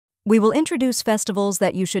We will introduce festivals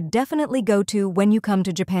that you should definitely go to when you come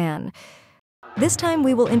to Japan. This time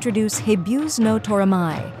we will introduce Hibuse no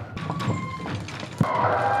Toramai.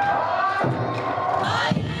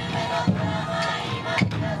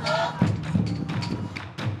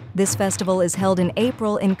 This festival is held in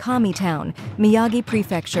April in Kami Town, Miyagi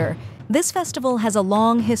Prefecture. This festival has a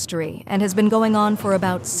long history and has been going on for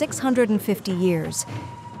about 650 years.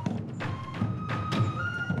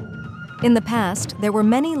 In the past, there were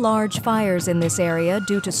many large fires in this area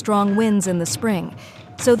due to strong winds in the spring,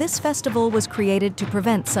 so this festival was created to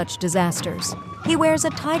prevent such disasters. He wears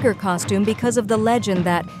a tiger costume because of the legend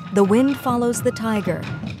that the wind follows the tiger.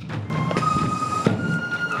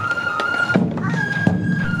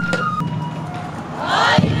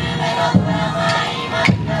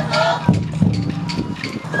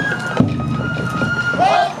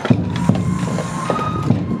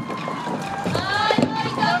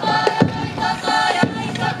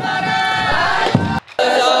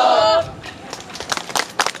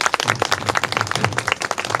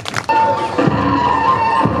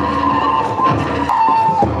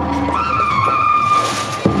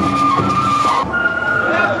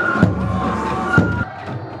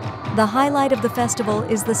 The highlight of the festival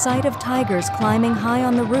is the sight of tigers climbing high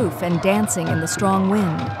on the roof and dancing in the strong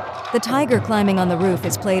wind. The tiger climbing on the roof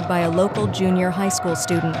is played by a local junior high school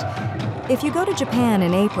student. If you go to Japan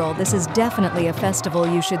in April, this is definitely a festival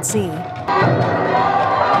you should see.